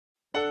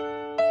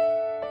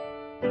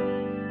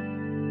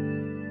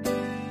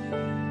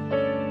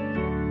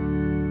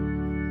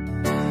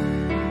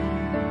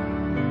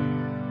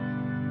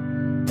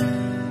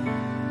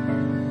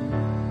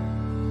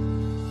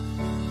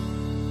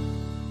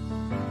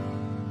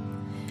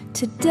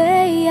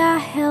Today I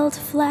held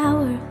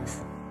flowers,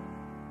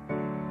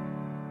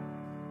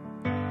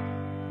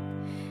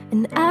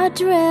 and I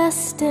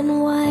dressed in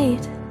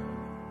white.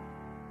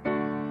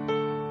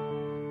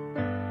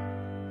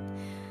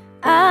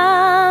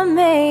 I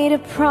made a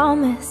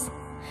promise,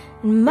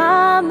 and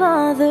my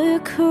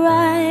mother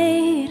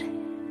cried.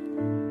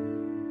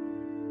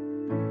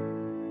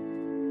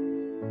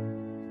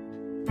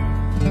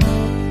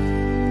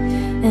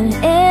 And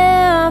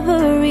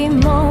every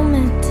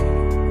moment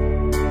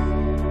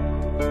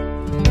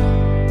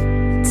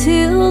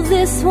till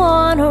this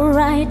one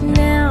right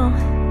now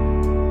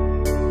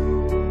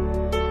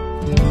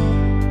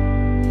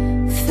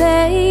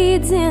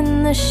fades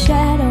in the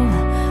shadow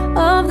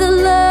of the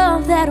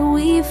love that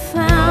we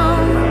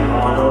found. My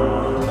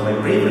honor and my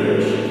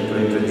privilege to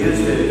introduce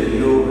them to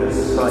you as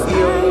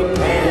Suhail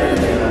and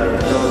Daniela.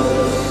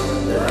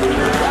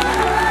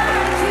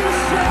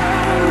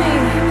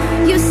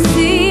 You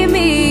see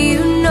me,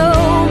 you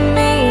know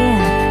me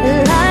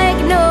like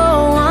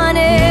no one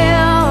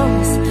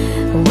else.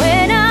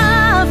 When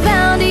I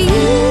found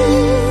you,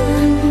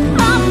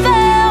 I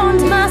found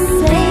my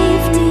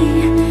safety,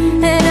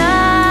 and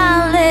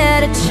I let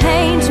it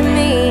change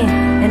me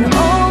and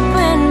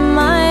open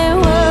my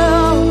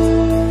world.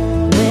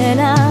 When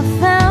I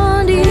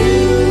found you,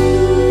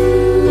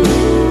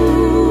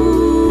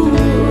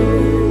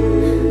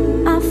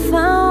 I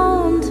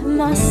found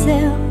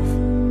myself.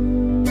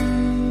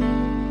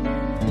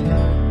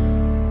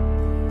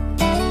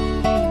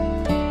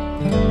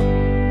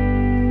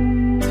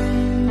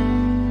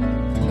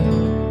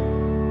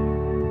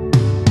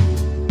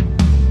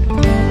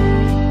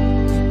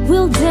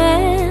 We'll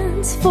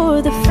dance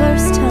for the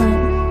first time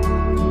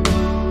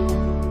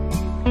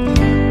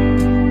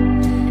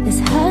as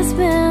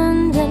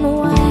husband and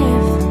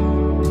wife,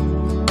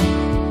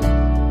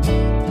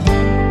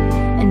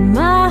 and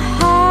my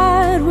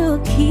heart will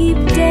keep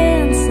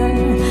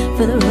dancing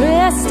for the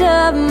rest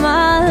of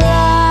my life.